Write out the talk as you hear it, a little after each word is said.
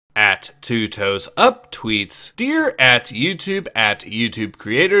At Two Toes Up tweets, Dear at YouTube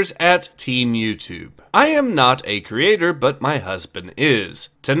creators at Team YouTube. I am not a creator, but my husband is.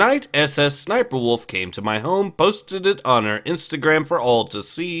 Tonight, SS Sniper Wolf came to my home, posted it on her Instagram for all to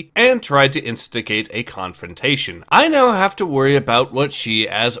see, and tried to instigate a confrontation. I now have to worry about what she,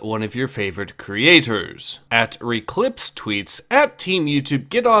 as one of your favorite creators. At Reclipse tweets, at Team YouTube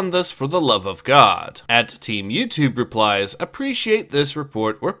get on this for the love of God. At Team YouTube replies, appreciate this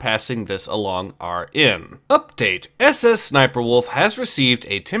report, we're passing this along RN. Update, SS Sniper Wolf has received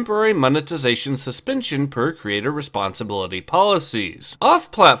a temporary monetization suspension per creator responsibility policies.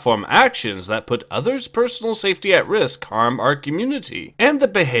 Off-platform actions that put others' personal safety at risk harm our community, and the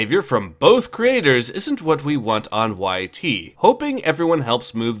behavior from both creators isn't what we want on YT. Hoping everyone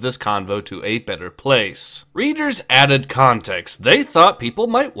helps move this convo to a better place. Readers added context they thought people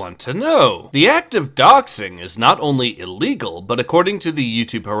might want to know. The act of doxing is not only illegal, but according to the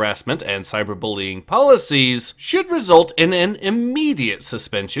YouTube harassment and cyberbullying policies, should result in an immediate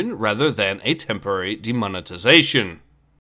suspension rather than a temporary demonetization.